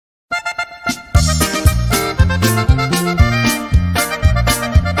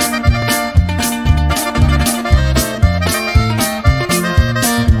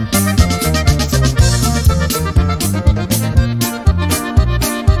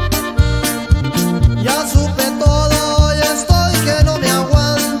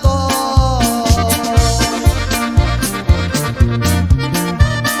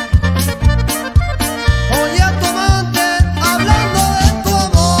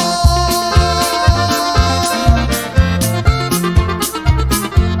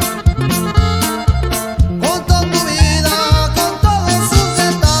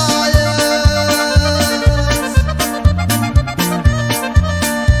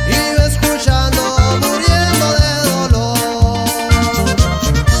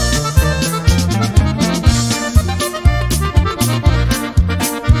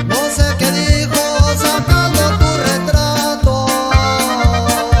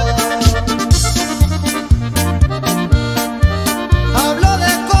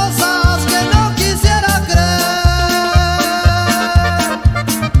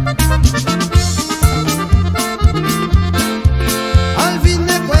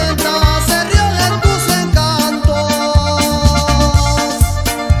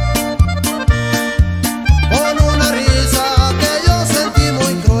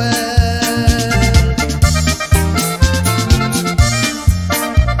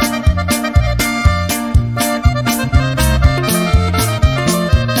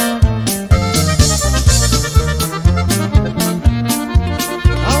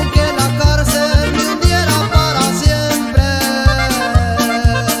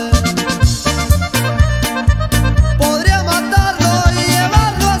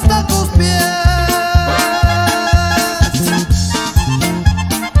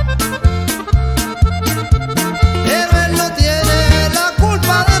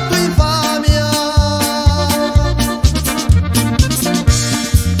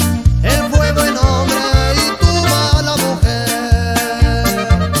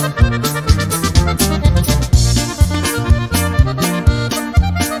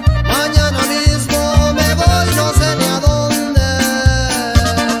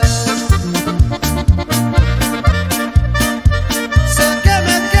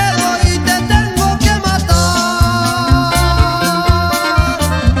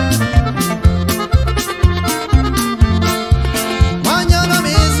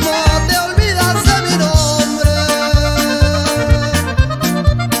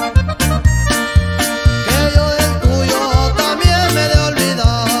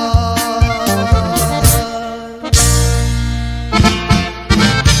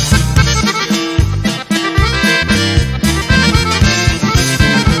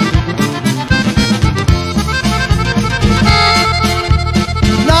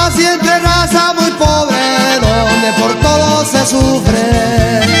entre raza muy pobre, donde por todo se sufre.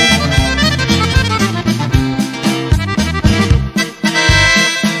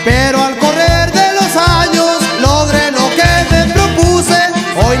 Pero al correr de los años logré lo que me propuse.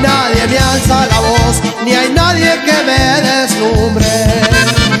 Hoy nadie me alza la voz, ni hay nadie que me deslumbre.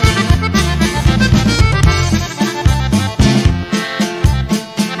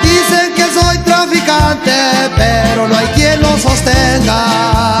 Dicen que soy traficante, pero no hay quien lo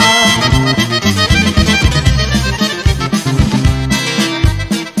sostenga.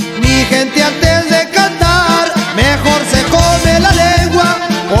 Mi gente antes de cantar mejor se come la lengua.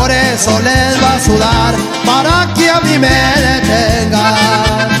 Por eso les va a sudar para que a mí me detenga.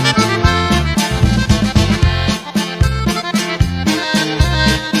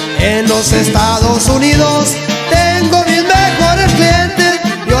 En los Estados Unidos tengo mis mejores clientes.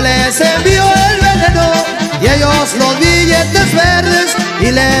 Yo les envío el veneno y ellos los billetes verdes,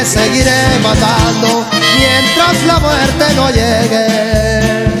 y les seguiré matando mientras la muerte no llegue.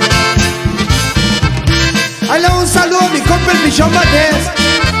 Ahí le doy un saludo a mi compa el Pichón Valdés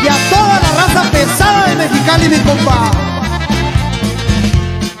y a toda la raza pesada de Mexicali, mi compa.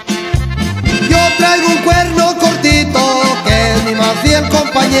 Yo traigo un cuerno cortito que es mi más fiel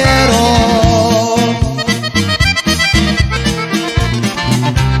compañero.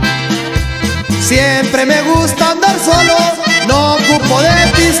 Siempre me gusta andar solo, no ocupo de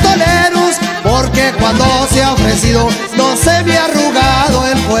pistoleros, porque cuando se ha ofrecido no se me ha arrugado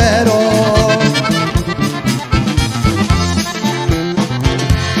el cuero.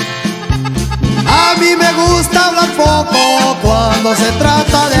 A mí me gusta hablar poco cuando se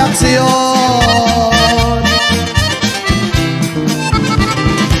trata de acción.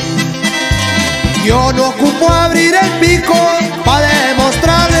 Yo no ocupo abrir el pico para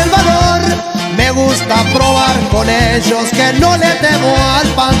demostrar el valor. Me gusta probar con ellos que no le temo al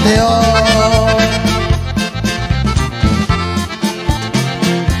panteón.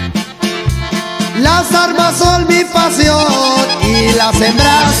 Las armas son mi pasión y las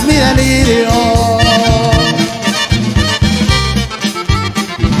hembras mi delirio.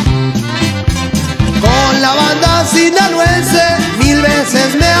 Con la banda sinaloense 1000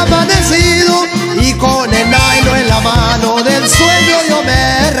 veces me he amanecido, y con el nylon en la mano del sueño yo me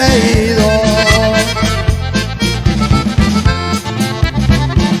he reído.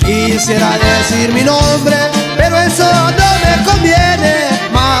 Quisiera decir mi nombre, pero eso no me conviene.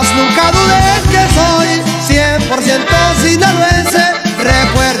 Mas nunca duden que soy 100% sinaloense.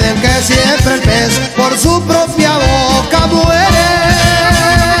 Recuerden que siempre el pez por su propia boca muere.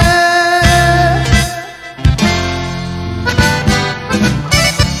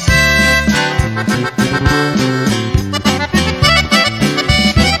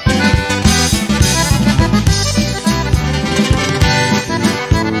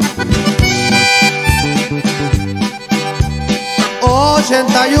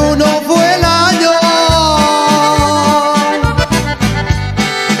 '81 fue el año,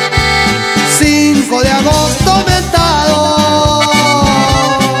 5 de agosto mentado.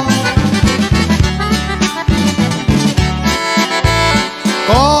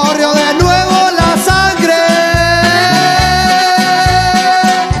 Corrió de nuevo la sangre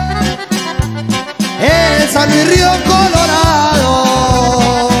en San Luis Río Colorado.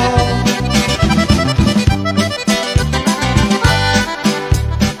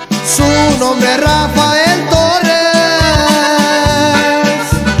 Su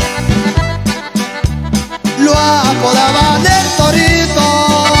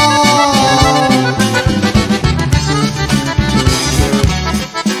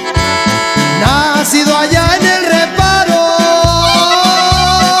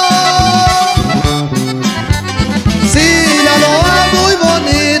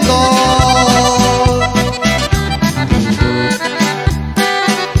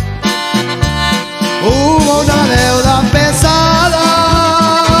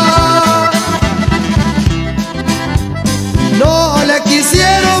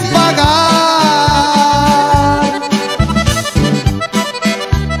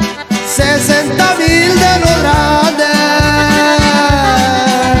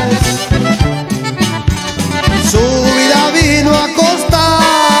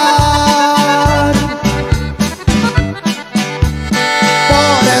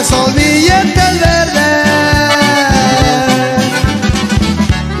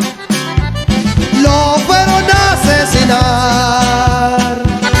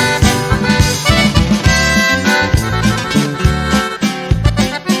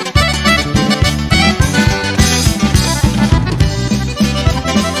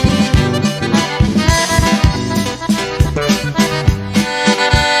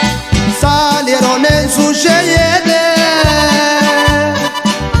su Cheyenne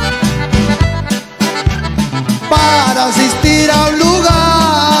para asistir a un lugar.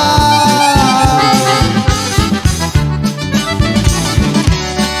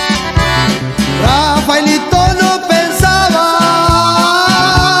 Rafaelito no pensaba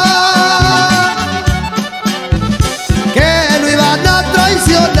que lo iban a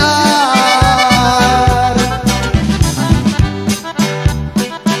traicionar.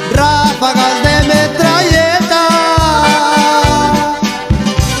 Ráfagas de metralleta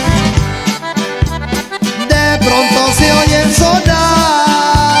de pronto se oyen sonar.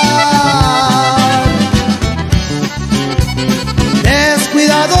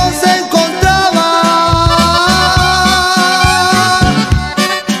 Descuidado se encontraba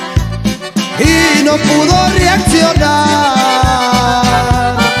y no pudo reaccionar.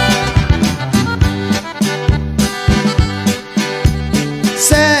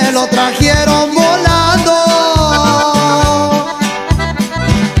 Se lo trajeron volando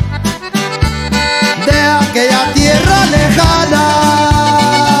de aquella tierra lejana.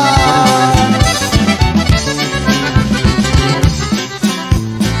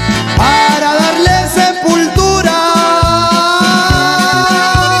 Para darle sepultura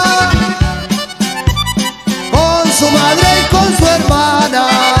con su madre y con su hermana.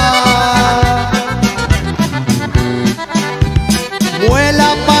 Vuela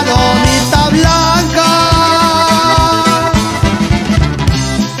palomita blanca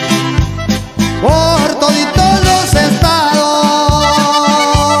por toditos los estados,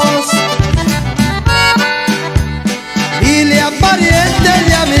 familia, parientes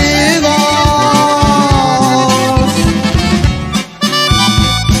y amigos.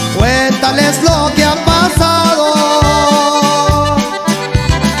 Cuéntales lo que ha pasado.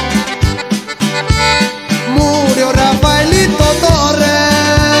 Murió Rafaelito Torres,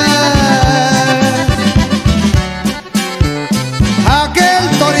 aquel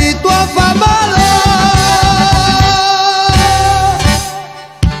torito afamado.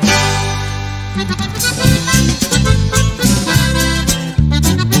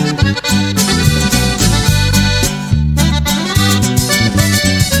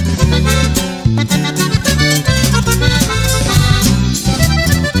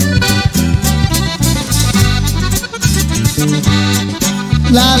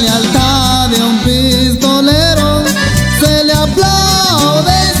 La lealtad de un pistolero se le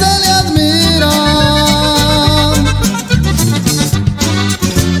aplaude y se le admira,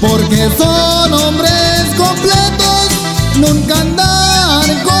 porque son hombres completos, nunca andan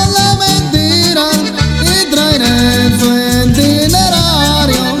con la mentira y traen en su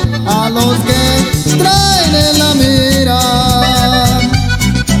itinerario a los que traen en la mira.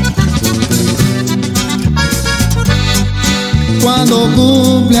 Cuando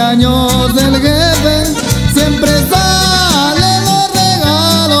cumple años el jefe, siempre salen los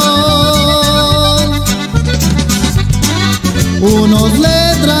regalos. Unos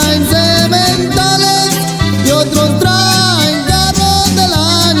le traen sementales y otros traen carros del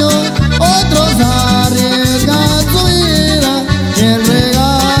año. Otros arriesgan su vida y el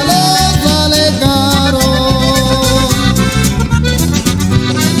regalo sale caro.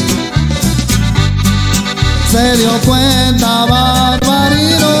 Se dio cuenta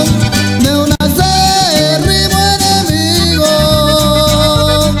Barbarino de un acérrimo enemigo.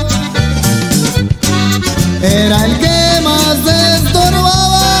 Era el que más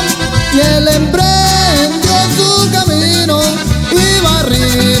estorbaba y él emprendió su camino. Iba a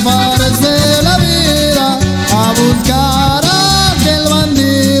rifarse la vida a buscar a aquel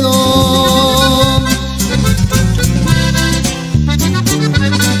bandido.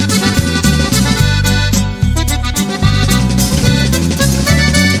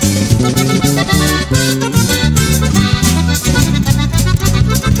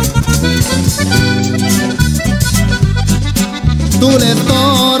 Tú le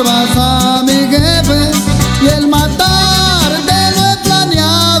estorbas a mi jefe y el matarte lo he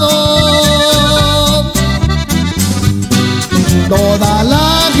planeado. Toda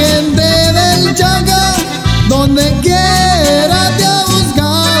la gente del Chaca, donde quiera te ha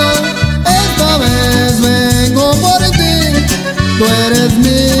buscado. Esta vez vengo por ti, tú eres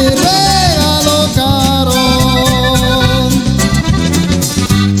mi regalo caro.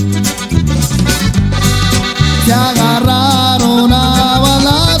 Se agarraron a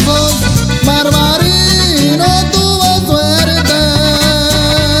balazos, Barbarino tuvo suerte.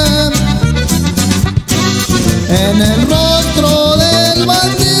 En el rostro del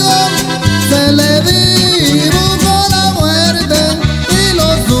bandido se le dibujó la muerte y lo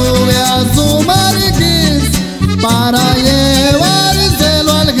sube a su mariquís para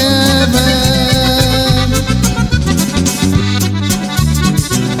llevárselo al jefe.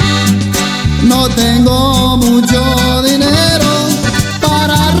 tengo mucho dinero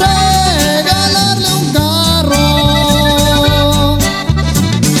para regalarle un carro.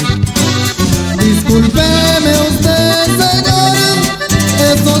 Discúlpeme usted, señor,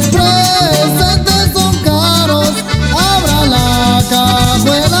 estos presentes son caros. Abra la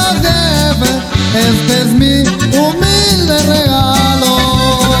cajuela, jefe, este es mi humilde regalo.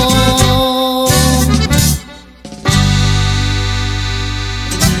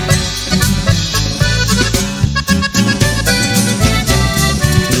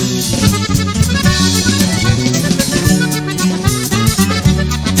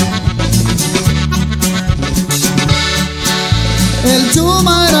 El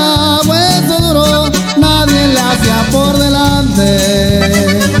Chuma era hueso duro, nadie le hacía por delante.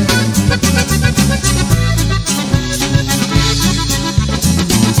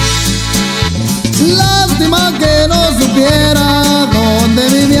 Lástima que no supiera dónde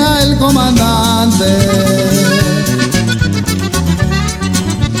vivía el comandante.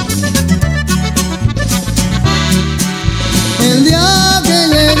 El día que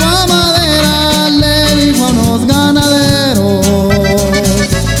llegó a Madera le dijo a unos ganaderos: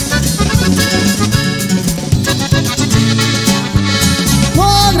 no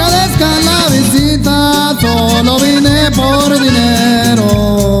agradezcan la visita, solo vine por dinero.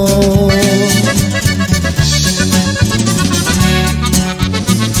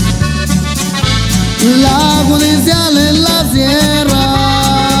 La judicial en la sierra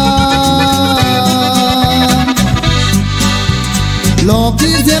lo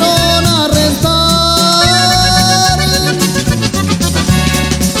quisieron arrestar.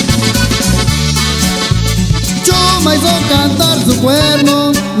 Chuma hizo cantar su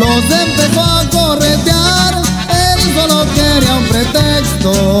cuerno, los empezó a corretear. Él solo quería un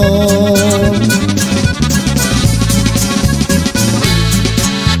pretexto.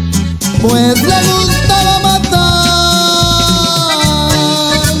 Pues le gustaba matar.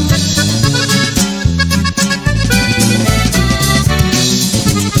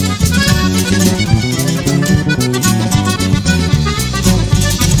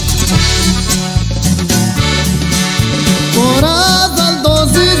 Por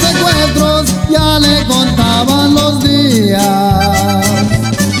asaltos y secuestros ya le contaban los días.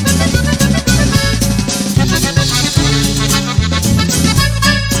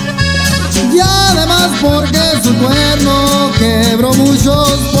 Y además porque su cuerno quebró muchos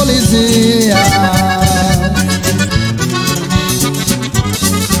policías.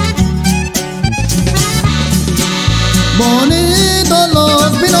 Bonitos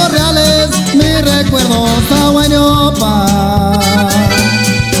los pinos reales, mi recuerdo está Guañopa.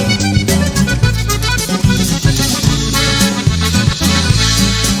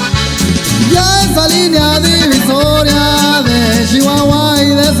 Ya esa línea divisoria de Chihuahua y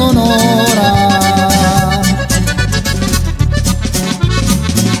de Sonora.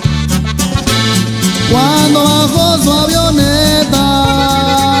 Cuando bajó su avioneta,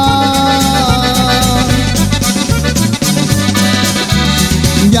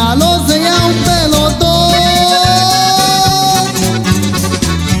 ya lo seguía un pelotón.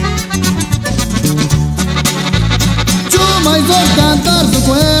 Chuma hizo cantar su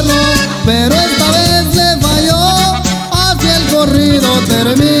cuerno, pero esta vez le falló. Así el corrido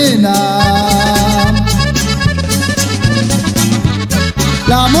termina.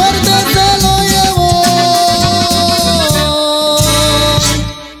 La muerte se lo llevó.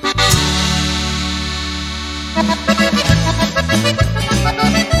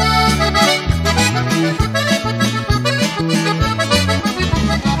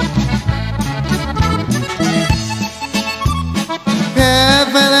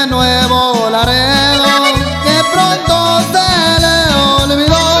 Jefe de Nuevo Laredo, que pronto se le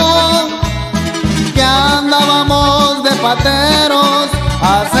olvidó que andábamos de pateros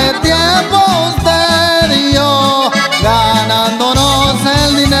hace tiempo usted y yo, ganándonos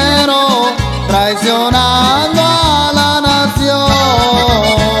el dinero, traicionando a la nación.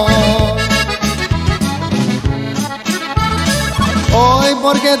 Hoy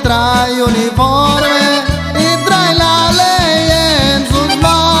porque trae uniforme y trae la ley en sus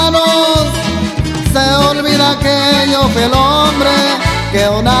manos, se olvida que yo fui el hombre que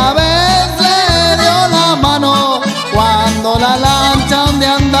una vez le dio la mano cuando la lancha donde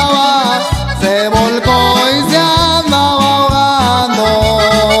andaba se volcó y se andaba ahogando.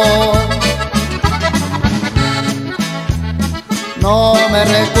 No me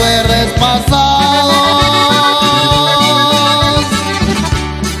recuerdes pasados,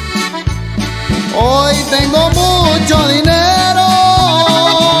 hoy tengo mucho dinero.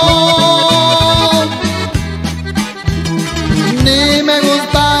 Ni me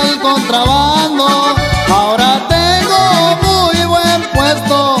gusta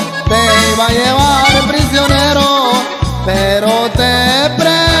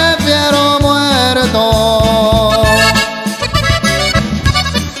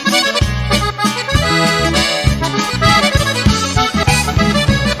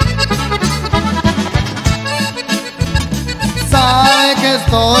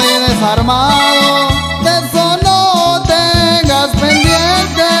estoy desarmado, de eso no tengas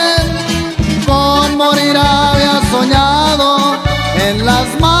pendiente. Con morir había soñado en las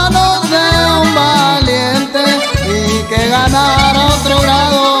manos de un valiente, y que ganara otro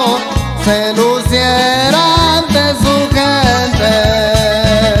grado, se luciera ante su gente.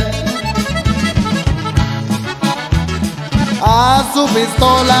 A su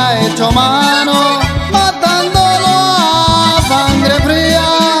pistola hecho mano, matándolo a sangre fría,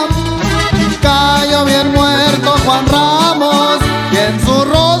 cayó bien muerto Juan Ramos, y en su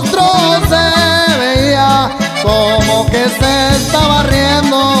rostro se veía como que se estaba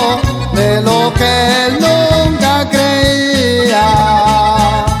riendo de lo que él nunca creía.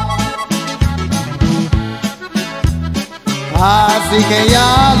 Así que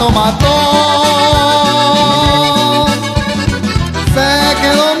ya lo mató, se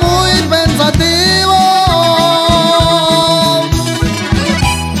quedó muy pensativo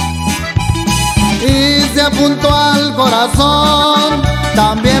y se apuntó al corazón,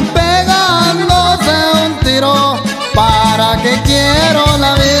 también pegándose un tiro. ¿Para qué quiero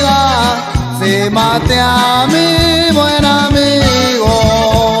la vida si maté a mi buen amigo?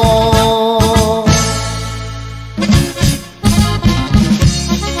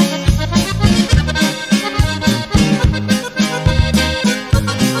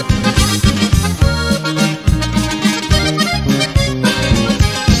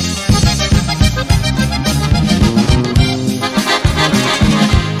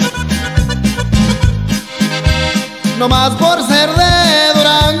 No más por ser de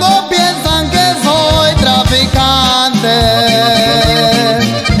Durango piensan que soy traficante.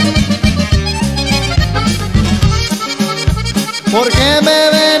 Porque me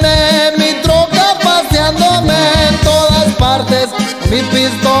ven en mi troca paseándome en todas partes, mi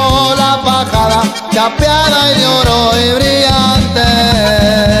pistola fajada, chapeada y de oro y brillante.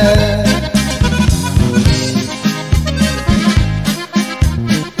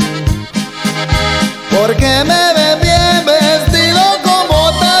 Porque me ven bien vestido con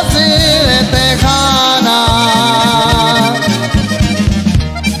botas y de tejana,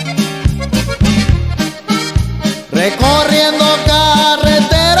 recorriendo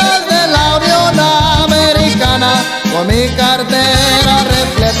carreteras de la Unión Americana, con mi cartera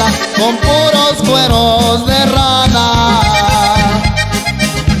repleta con puros cueros de rana.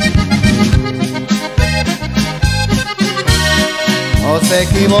 No se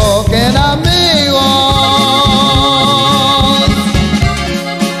equivoquen, amigos,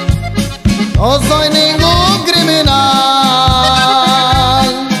 no soy ningún criminal.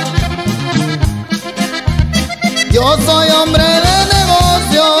 Yo soy hombre de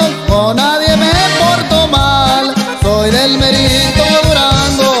negocios, con nadie me porto mal. Soy del Merito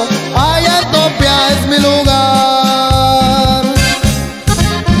Durango, allá en Topia es mi lugar.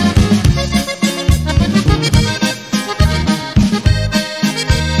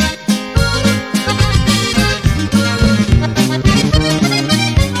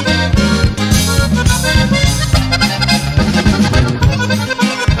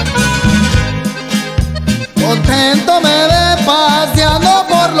 Contento me ve paseando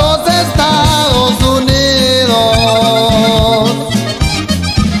por los Estados Unidos,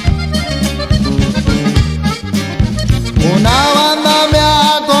 una banda me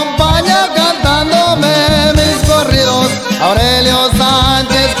acompaña cantándome mis corridos, Aurelio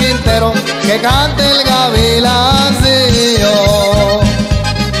Sánchez Quintero, que cante el gavilancillo.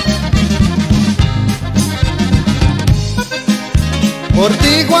 Por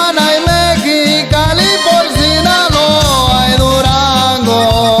Tijuana y Mexicali, por Sinaloa y Durango,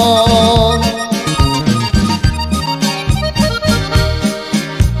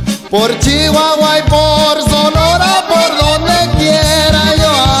 por Chihuahua y por Sonora, por donde quiera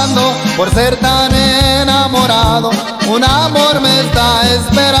yo ando. Por ser tan enamorado, un amor me está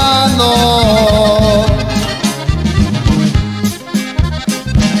esperando.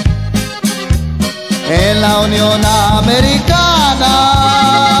 En la Unión Americana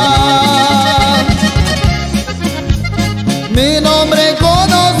mi nombre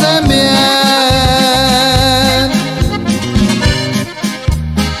conocen bien,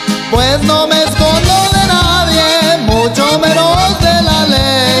 pues no me escondo de nadie, mucho menos de la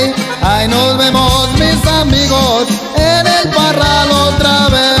ley. Ahí nos vemos, mis amigos, en el Parral otra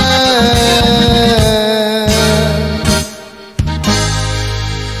vez.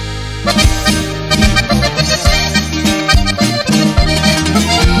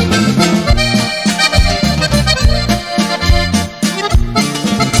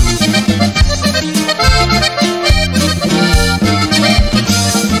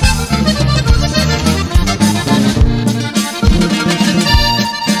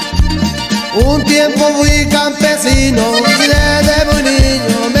 Un tiempo fui campesino y desde muy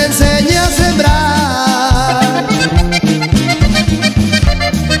niño me enseñé a sembrar.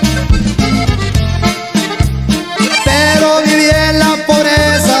 Pero viví en la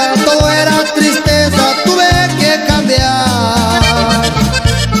pobreza, todo era tristeza, tuve que cambiar.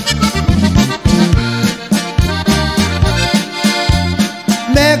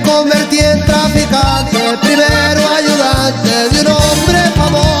 Me convertí en traficante, primero ayudante de un hombre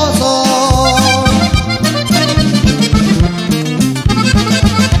famoso.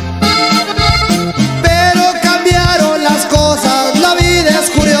 Pero cambiaron las cosas, la vida es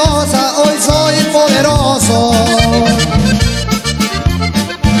curiosa, hoy soy poderoso.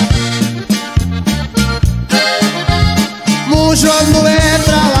 Mucho anduve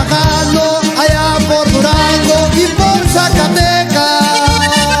trabajando allá por Durango y por Zacatecas,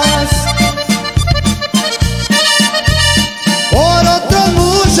 por otros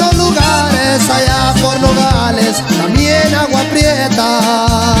muchos lugares, allá por Nogales, también Agua Prieta.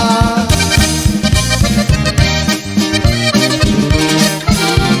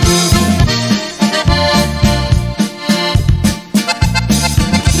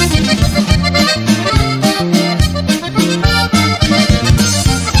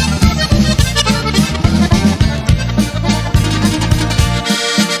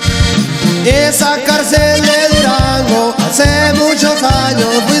 Esa cárcel de Durango, hace muchos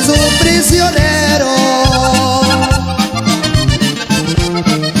años fui su prisionero.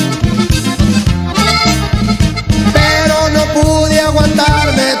 Pero no pude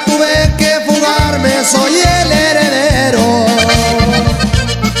aguantarme, tuve que fugarme, soy el heredero.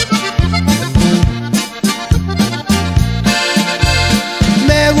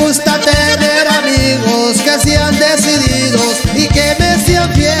 Me gusta tener amigos que sean decididos y que me sean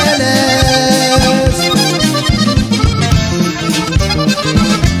fieles.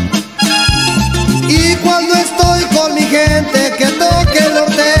 Y cuando estoy con mi gente, que toque el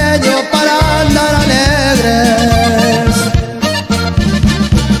norteño para andar alegres.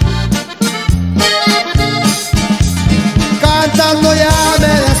 Cantando ya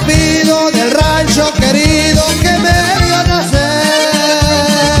me despido del rancho querido que me vio nacer.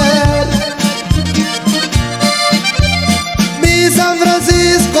 Mi San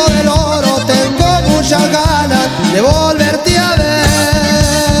Francisco del Oro, tengo muchas ganas de volverte a ver.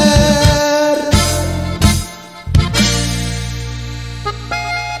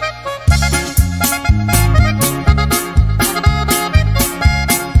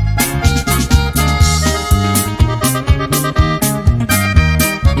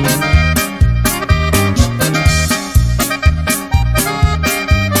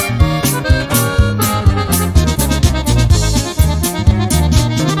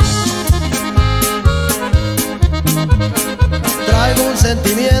 Traigo un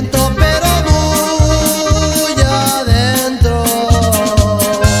sentimiento pero muy adentro.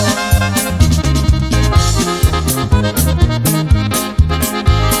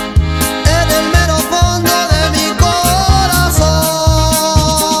 En el mero fondo de mi corazón.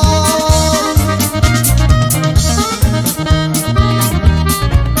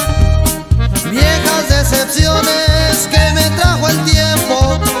 Viejas decepciones que me trajo el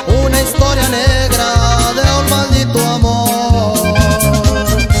tiempo, una historia negra de un maldito amor.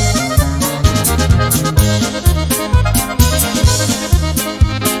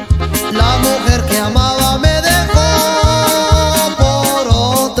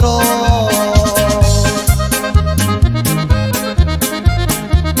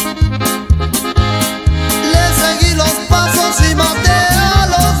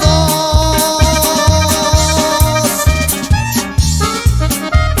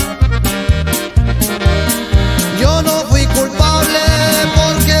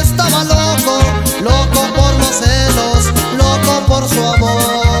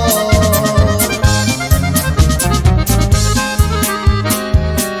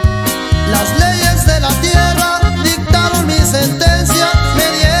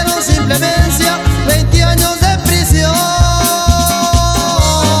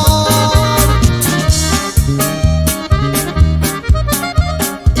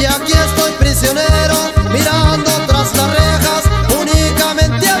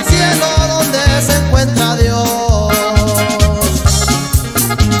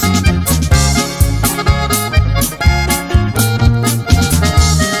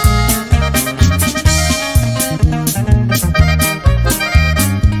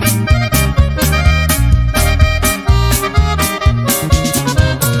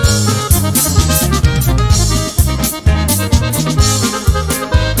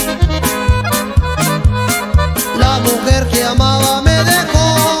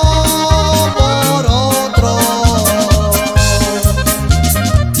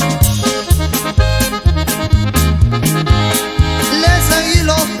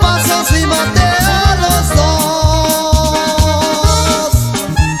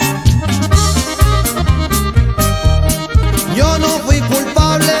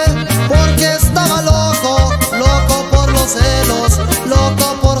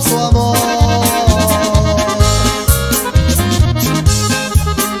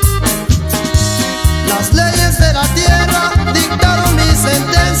 de la tierra dictaron mi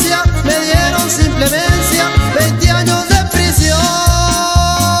sentencia, me dieron sin clemencia 20 años de prisión.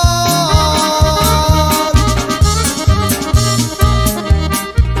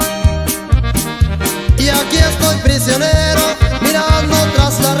 Y aquí estoy prisionero, mirando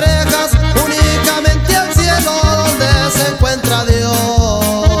tras las rejas, únicamente al cielo donde se encuentra Dios.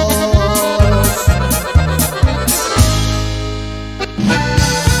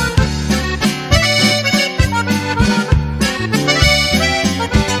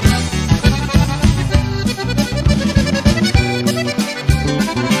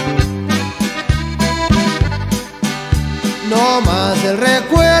 No más el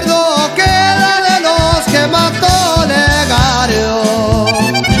recuerdo queda de los que mató Legario.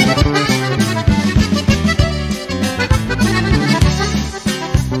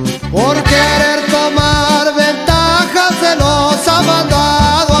 Por querer tomar ventaja se los ha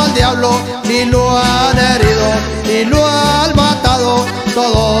mandado al diablo, ni lo han herido, ni lo han matado,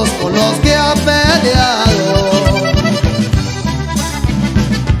 todos con los que han peleado.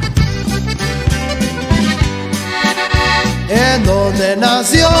 En donde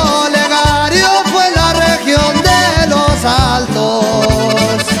nació Legario fue la región de los Altos.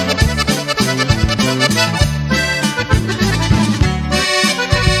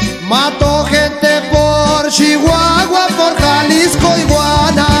 Mató gente por Chihuahua, por Jalisco y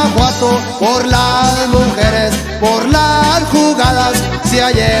Guanajuato, por las mujeres, por las jugadas, se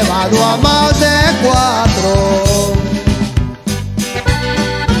ha llevado a más de 4.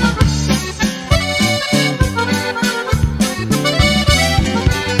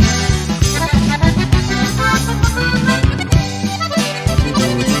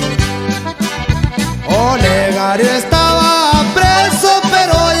 Legario estaba preso,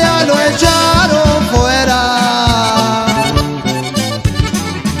 pero ya lo echaron fuera.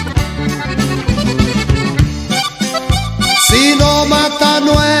 Si no mata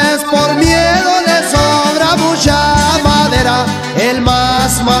no es por miedo, le sobra mucha madera. El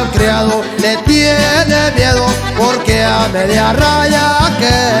más malcriado le tiene miedo, porque a media raya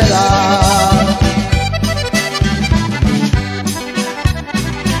queda.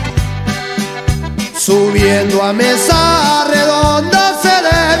 Subiendo a mesa redonda se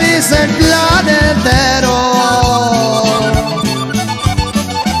divisa el clan entero.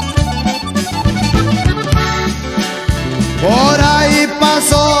 Por ahí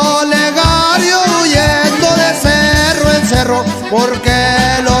pasó Legario huyendo de cerro en cerro, porque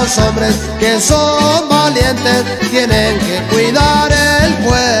los hombres que son valientes tienen que cuidar el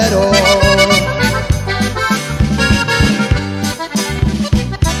cuero.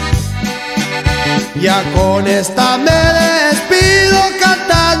 Ya con esta me despido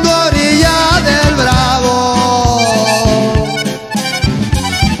cantando a orilla del Bravo.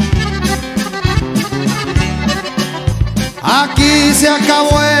 Aquí se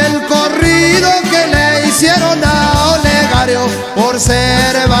acabó el corrido que le hicieron a Legario. Por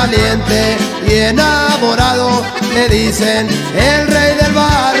ser valiente y enamorado le dicen el rey del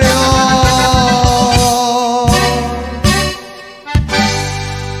barrio.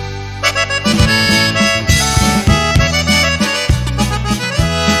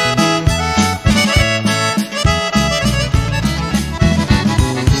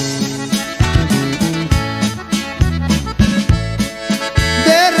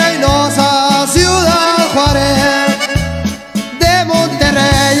 Ciudad Juárez, de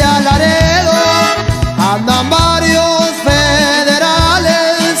Monterrey a Laredo, andan varios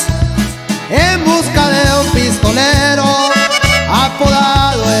federales en busca de un pistolero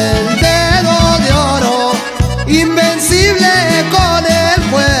apodado el Dedo de Oro, invencible con el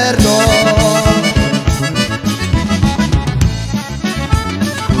cuerno.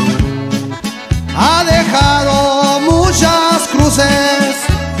 Ha dejado muchas cruces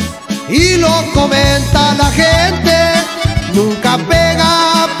y lo comenta la gente, nunca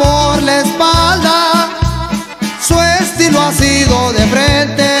pega por la espalda, su estilo ha sido de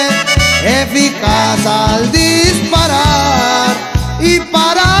frente, eficaz al disparar y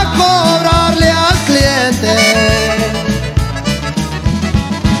para cobrarle al cliente.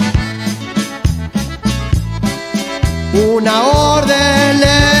 Una orden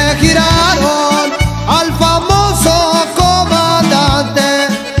le giraron al famoso comandante,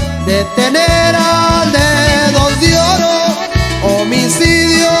 detener al Dedos de Oro,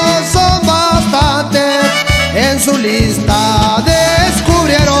 homicidios son bastantes, en su lista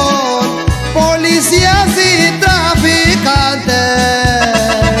descubrieron policías y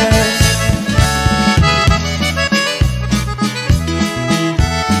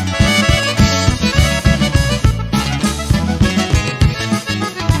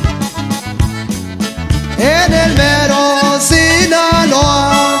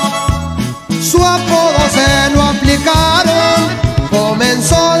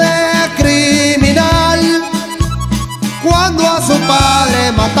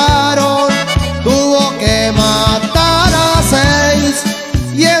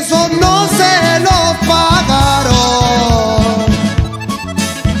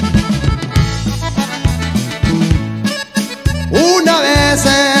vez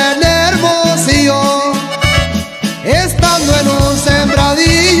en Hermosillo, estando en un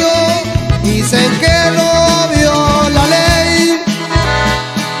sembradillo, dicen que no vio la ley,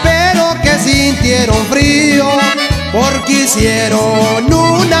 pero que sintieron frío porque hicieron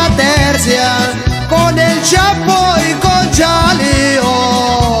una tercia con el Chapo y con Chalío.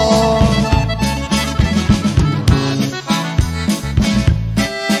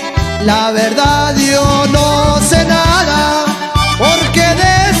 La verdad yo no sé nada porque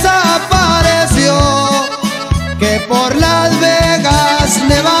desapareció, que por Las Vegas,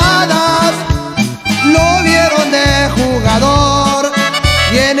 Nevadas, lo vieron de jugador,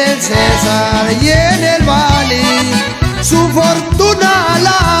 y en el César y en el Bali su fortuna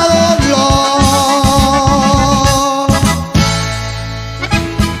la dobló.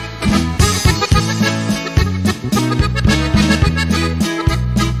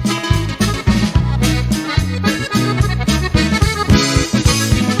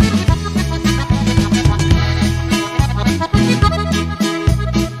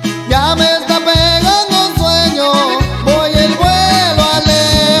 Ya me está pegando un sueño, voy el vuelo a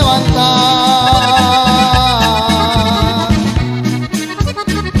levantar.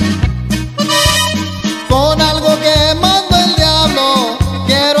 Con algo que manda el diablo,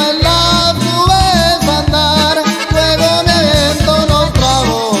 quiero en las nubes andar. Luego me aviento los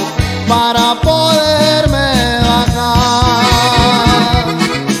tragos para poderme bajar.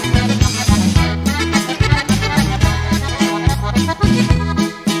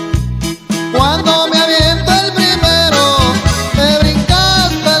 Cuando me aviento el primero, me brinca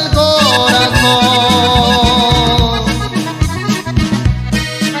hasta el corazón.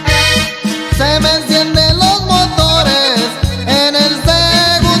 Se me encienden los motores en el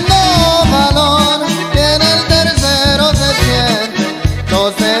segundo jalón, y en el tercero se siente lo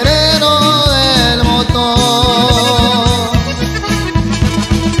sereno del motor.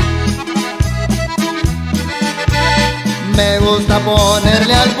 Me gusta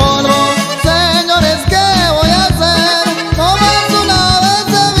ponerle al polvo